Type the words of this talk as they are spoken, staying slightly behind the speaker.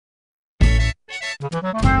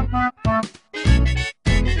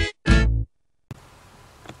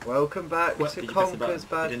Welcome back to Conker's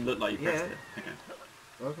Bad... It didn't look like you pressed it. Okay.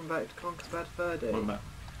 Welcome back to Conker's Bad Fur Day. Welcome back.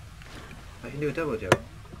 I can do a double jump.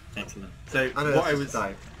 Excellent. So, I know what I that's was...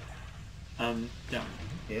 dive. Yeah.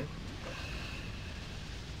 Yeah?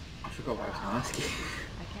 I forgot what I was going to ask you.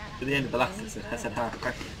 At the end of the last episode, I said how to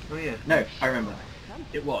press it. Oh yeah. No, I remember.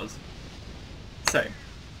 It was. So,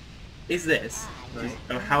 is this... Right.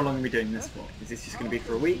 How long are we doing this for? Is this just going to be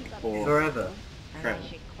for a week, or... Forever. Forever?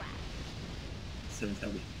 So until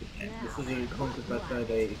we complete the game. This is the Conker's Bad Fur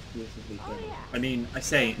Day exclusively for... I mean, I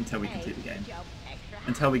say until we complete the game.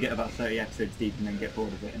 Until we get about 30 episodes deep and then get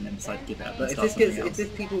bored of it and then decide to give it up and But start something else. if this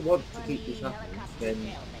people want to keep this happening, then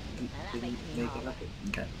make it happen.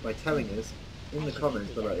 Okay. By telling us in the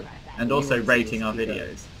comments below. And also rating our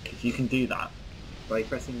videos. If you can do that. By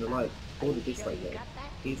pressing the like or the dislike button.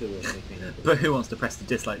 Either way anything happens. But who wants to press the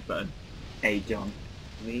dislike button? Hey, John.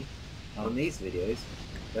 Me? On these videos.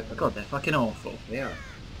 Definitely. God, they're fucking awful. They are.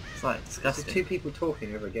 It's like This is disgusting. two people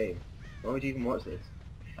talking over a game. Why would you even watch this?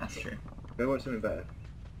 That's true. Go watch something better.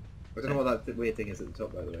 I don't know what that weird thing is at the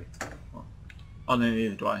top, by the way. Oh no,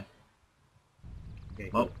 neither do I.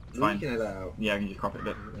 Okay, Well, cool. fine. You can edit that out. Yeah, I can just crop it a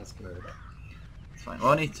bit. That's gonna... It's fine.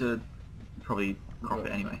 Well, I need to probably crop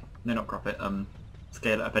it anyway. No, not crop it.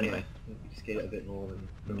 Scale it up anyway. Yeah, you scale it a bit more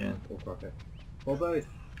than Yeah. or crop it. Or both.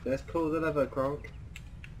 Let's pull the lever, Kronk.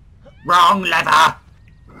 Wrong lever!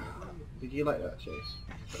 Did you like that show?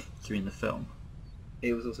 During the film.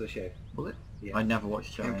 It was also a show. Was it? Yeah. I never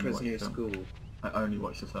watched the show. I only Emperor's watched New the film. School. I only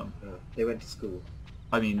watched the film. They went to school.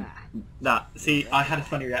 I mean, that... See, I had a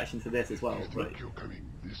funny reaction to this as well. Right?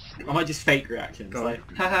 I might just fake reactions. Go on.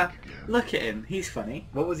 Like, haha, look at him, he's funny.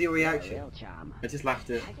 What was your reaction? I just laughed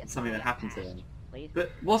at something that happened to him.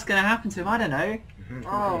 But what's going to happen to him? I don't know.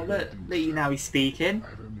 Oh, look now he's speaking.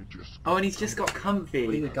 Oh, and he's just got comfy.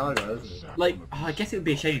 Well, he's a gargoyle, isn't he? Like, oh, I guess it would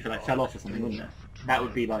be a shame if it like fell off or something, wouldn't it? That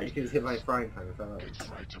would be like... He was hit by a frying pan and fell out.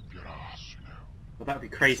 Well, that would be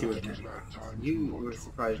crazy, wouldn't it? You were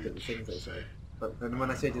surprised at the things they said. But then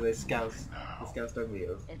when I showed you those scouts, the scouts dung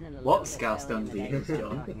beetles. What Scouse Dung Beetles,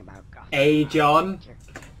 John? A John?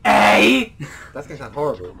 A! That's gonna sound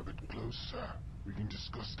horrible. We can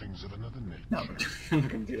discuss things of another nature. No, I'm not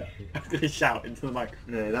going to do that. I'm going to shout into the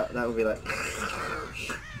microphone. No, that would be like...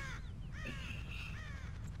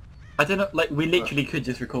 I don't know, like, we literally could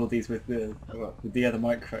just record these with What? the other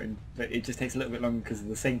microphone, but it just takes a little bit longer because of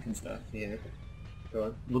the sync and stuff. Yeah. Go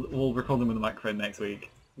on. We'll record them with the microphone next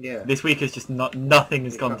week. Yeah. This week is just nothing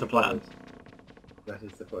has You gone can't to be plan. bothered. That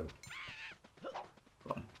is the point.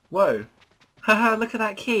 Go on. Whoa! Haha, look at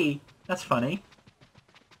that key! That's funny.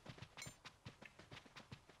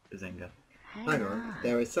 Bazinga. Hang on.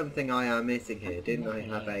 There is something I am missing here. Didn't I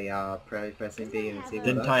have a pressing B and see what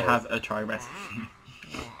Didn't that I was? have a try recipe?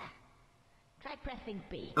 Try pressing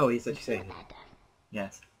B. Oh, he's actually saying it.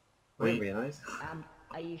 Yes. I didn't realise.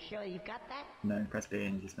 Are you sure you've got that? No, press B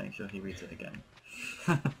and just make sure he reads it again.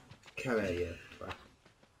 Come here, you twat.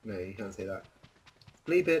 No, you can't say that.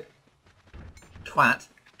 Bleep it. Twat?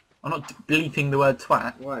 I'm not bleeping the word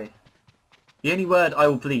twat. Why? The only word I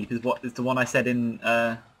will bleep is the one I said in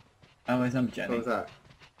Elmo's Number Journey. What was that?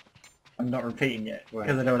 I'm not repeating it Why?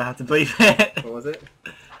 because I don't want to have to bleep it. What was it?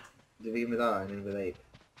 Did it begin with R and then with A?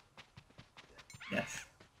 Yes,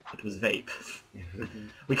 it was vape.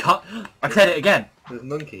 We can't. I said it again. It was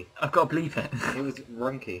monkey. I've got to bleep it. It was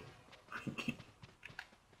runky.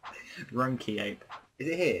 Runky ape. Is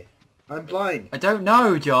it here? I'm blind. I don't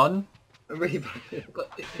know, John. I'm really blind.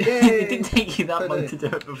 It didn't take you that I long know. to do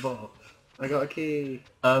it before. I got a key.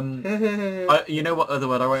 You know what other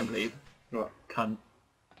word I won't bleep? What? Cunt.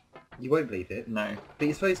 You won't bleep it, No, but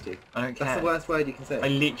you're supposed to. I don't care. That's the worst word you can say.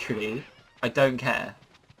 I don't care.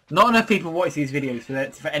 Not enough people watch these videos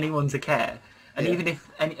for anyone to care. And Yeah. even if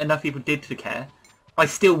enough people did to care, I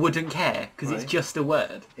still wouldn't care, because it's Right. just a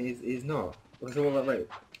word. He's not. What's all that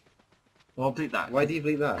rape? Well, I'll bleep that. Why do you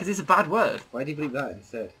bleep that? Because it's a bad word. Why do you bleep that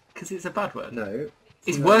instead? Because it's a bad word. No.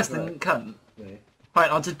 It's not worse right. than cunt. No. Fine,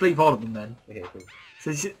 I'll just bleep all of them then. Okay, cool.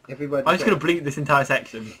 So Every word I'm you just going to bleep this entire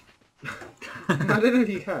section. I don't know if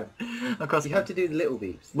you can. Of course. You have to do the little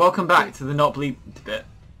beeps. Welcome back to the not bleeped bit.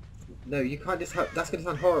 No, you can't just have... That's going to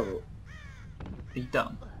sound horrible. Are you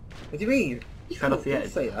dumb? What do you mean? You fell off the Don't edge.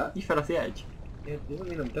 say that. You fell off the edge. Yeah, it doesn't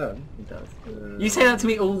mean I'm done. It does. Uh, You say that to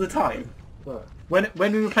me all the time. What?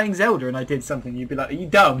 When we were playing Zelda and I did something, you'd be like, "Are you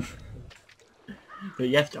dumb?" But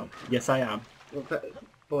yes, John. Yes, I am. Well,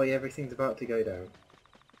 boy, everything's about to go down.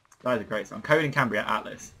 That is a great song. Code and Cambria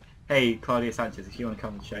Atlas. Hey, Claudia Sanchez, if you want to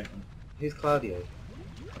come and show them. Who's Claudio?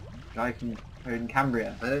 Guy from Code and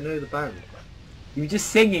Cambria. I don't know the band. You were just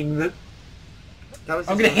singing the... That was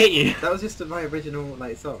I'm just gonna hit you. That was just my original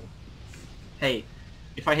like song. Hey,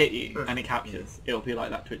 if I hit you and it captures, it'll be like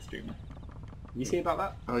that Twitch streamer. You see about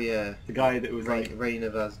that? Oh yeah. The guy that was like, Ray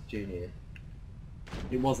Navaz Jr.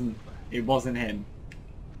 it wasn't him.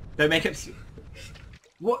 Don't make it.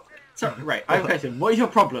 What? Sorry, right. I have a question. What is your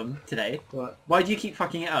problem today? What? Why do you keep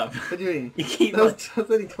fucking it up? What do you mean? You keep. That was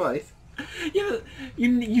only twice. Yeah, but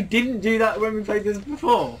you didn't do that when we played this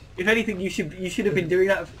before. If anything, you should have been doing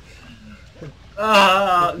that.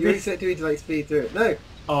 You expect me to like speed through it? No.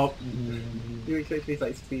 Oh. You expect me to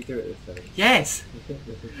like speed through it this time? Yes.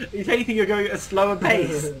 If anything, you're going at a slower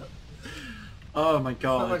pace. Oh my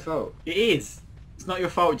god. It's not my fault. It is. It's not your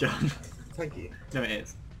fault, John. Thank you. No, it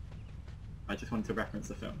is. I just wanted to reference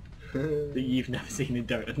the film that you've never seen and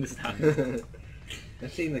don't understand.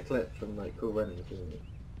 I've seen the clip from like Cool Runnings, isn't it?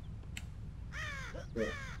 Yeah.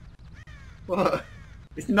 What?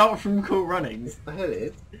 It's not from Cool Runnings. I heard it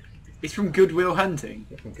is. It's from Good Will Hunting.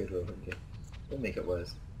 It's from Goodwill Hunting. Don't make it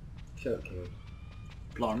worse. Shut up, King.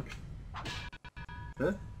 Blanc.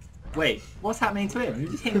 Huh? Wait, what's happening to him? You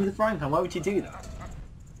just hit him with a frying pan. Why would you do that?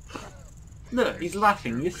 Look, he's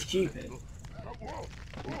laughing. You're stupid.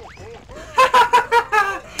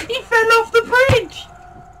 He fell off the bridge!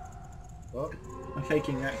 What? I'm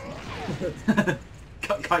faking that.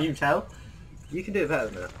 Can't you tell? You can do it better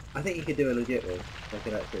than that. I think you could do a legit one. Like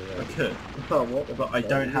an actual I could. Oh, what? But I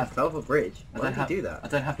don't You have... just fell off a bridge. I Why don't did have, you do that? I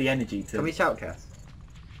don't have the energy to... Can we shoutcast?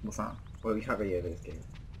 What's that? Well, we can't really in this game.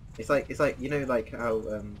 It's like you know like how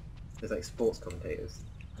there's like sports commentators.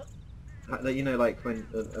 Like, you know like when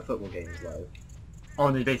a football game is live. Oh,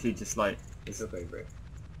 and they basically just like... It's your favourite.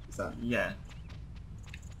 It's that. Yeah.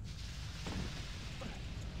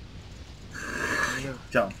 Yeah.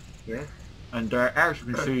 John. Yeah. And as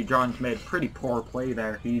you can see, John's made a pretty poor play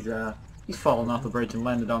there. He's fallen off the bridge and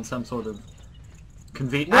landed on some sort of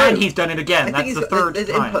convenient... No! And he's done it again. That's the third there's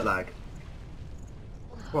time. input lag.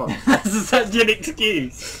 What? That's such an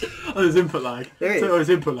excuse. Oh, there's input lag. There is. Oh, there's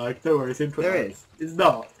input lag. Don't worry, it's input lag. There is. It's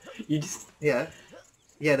not. You just... Yeah.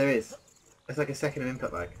 Yeah, there is. It's like a second of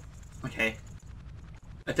input lag. Okay.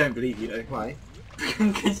 I don't believe you though. Why?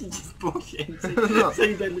 Because you just bullshit. I'm not. So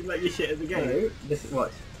you don't look like you're shit at the game. No. This is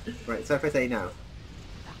watch. Right. So if I say now.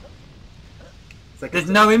 It's like There's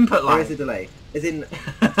no input There lag. is a delay. As in.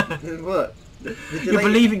 What? The You're delay.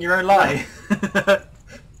 believing your own lie.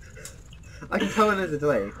 I can tell when there's a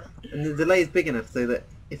delay, and the delay is big enough so that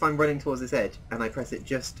if I'm running towards this edge and I press it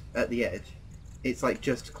just at the edge, it's like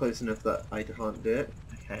just close enough that I can't do it.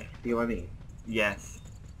 Okay. You know what I mean? Yes.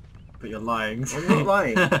 But you're lying. I'm not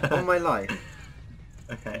lying. On my life.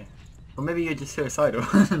 Okay. Well, maybe you're just suicidal.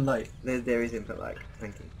 Like, There is input lag.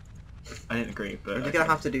 Thank you. I didn't agree, but... You're gonna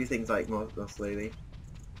have to do things like more slowly.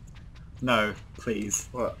 No, please.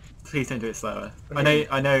 What? Please don't do it slower. Okay.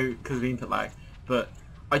 I know, because of the input lag, but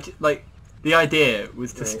like the idea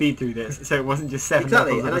was to Right. speed through this, so it wasn't just 7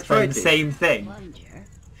 Exactly, levels and of I us playing tried the to. same thing. Plunger.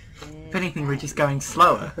 If anything, we're just going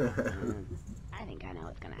slower. I think I know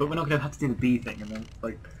what's gonna But we're not going to have to do the B thing, and then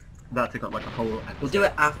like that took up like a whole episode. We'll do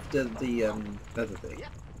it after the other thing,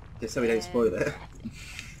 just so we don't spoil it.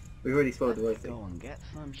 We've already spoiled the way Go thing. and get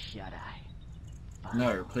some shut-eye.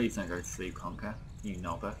 No, please don't go to sleep, Conker. You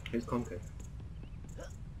knobber. Who's Conker?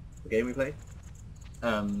 The game we play?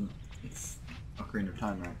 It's Ocarina of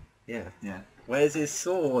Time, right? Yeah. Yeah. Where's his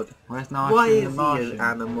sword? Where's Narsh Why the is he Martian? an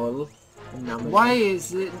animal? Why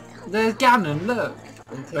is it... There's Ganon, look!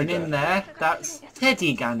 And And in there, that's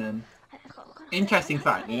Teddy Ganon. Interesting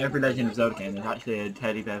fact, in every Legend of Zelda game there's actually a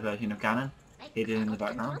teddy bear version of Ganon hidden in the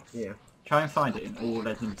background. Yeah, Try and find it in all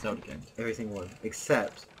Legend of Zelda games. every single one.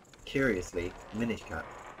 Except, curiously, Minish Cap.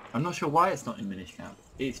 I'm not sure why it's not in Minish Cap.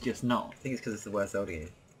 It's just not. I think it's because it's the worst Zelda game.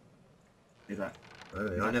 Is that... I don't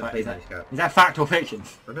is know, I that never fact- played is that- Minish Cap. Is that fact or fiction?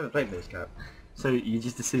 I've never played Minish Cap. So you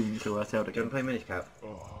just assume it's the worst Zelda Do you game? want to play Minish Cap?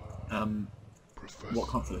 What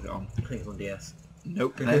console is it on? I think it's on DS.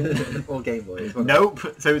 Nope. Or Game Boy. It's one of Nope.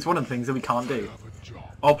 So it's one of the things that we can't do.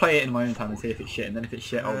 I'll play it in my own time and see if it's shit, and then if it's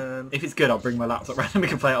shit, if it's good, I'll bring my laptop round and we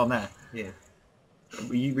can play it on there. them. Yeah.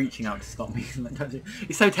 Were you reaching out to stop me?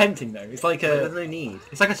 It's so tempting though. It's like There's a, no need.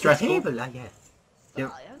 it's like a stressful. Table, yes.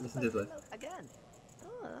 Yeah, listen to this. Again.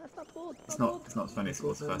 Oh, that's not good. It's not as funny as it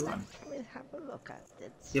was the first time. Let me have a look at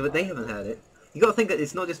it. Yeah, but they haven't heard it. You got to think that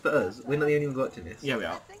it's not just for us. We're not the only ones watching this. Yeah, we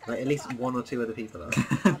are. Like at least one or two other people are.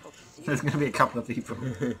 There's going to be a couple of people.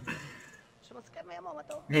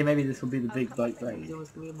 Hey, maybe this will be the big like break.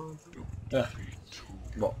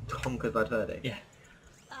 What? Conquered by Verde? Yeah.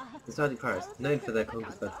 The Stardew Paris, known for their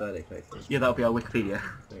Conquered by Verde places. Yeah, that'll be our Wikipedia.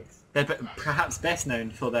 Thanks. They're perhaps best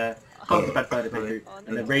known for their Conker Bad Further Pigoo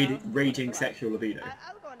and their raging sexual libido.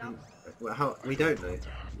 Well, how? We don't know.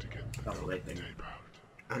 That's what they think.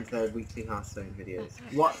 And their weekly Hearthstone videos.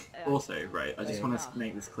 What? Also, right, I just want to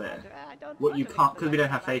make this clear. What you can't, because we don't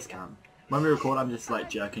have face cam. When we record, I'm just like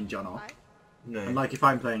jerking John off. No. And like if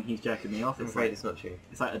I'm playing, he's jerking me off. I'm It's afraid like, it's not true.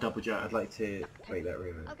 it's like a double jerk. I'd like to break that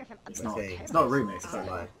rumour. It's not. Okay. It's not a rumour. It's It's a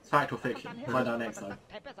lie. fact or fiction. Find out next time.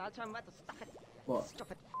 What?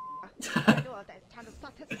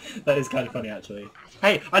 That is kind of funny actually.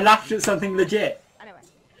 Hey, I laughed at something legit.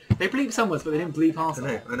 They bleep someone's, but they didn't bleep ours.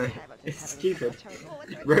 I know. It's stupid.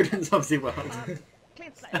 Rodents obviously world.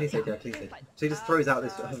 Please say, Dad, please say. So he just throws out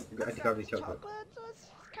this anti-gravity chocolate.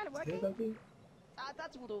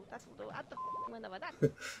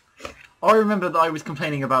 I remember that I was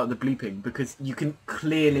complaining about the bleeping because you can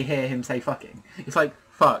clearly hear him say fucking. It's like,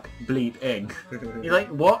 fuck, bleep-ing. You're like,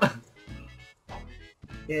 what?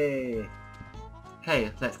 Yay.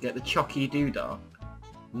 Hey, let's get the chocky doodah.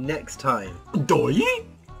 Next time. Doy?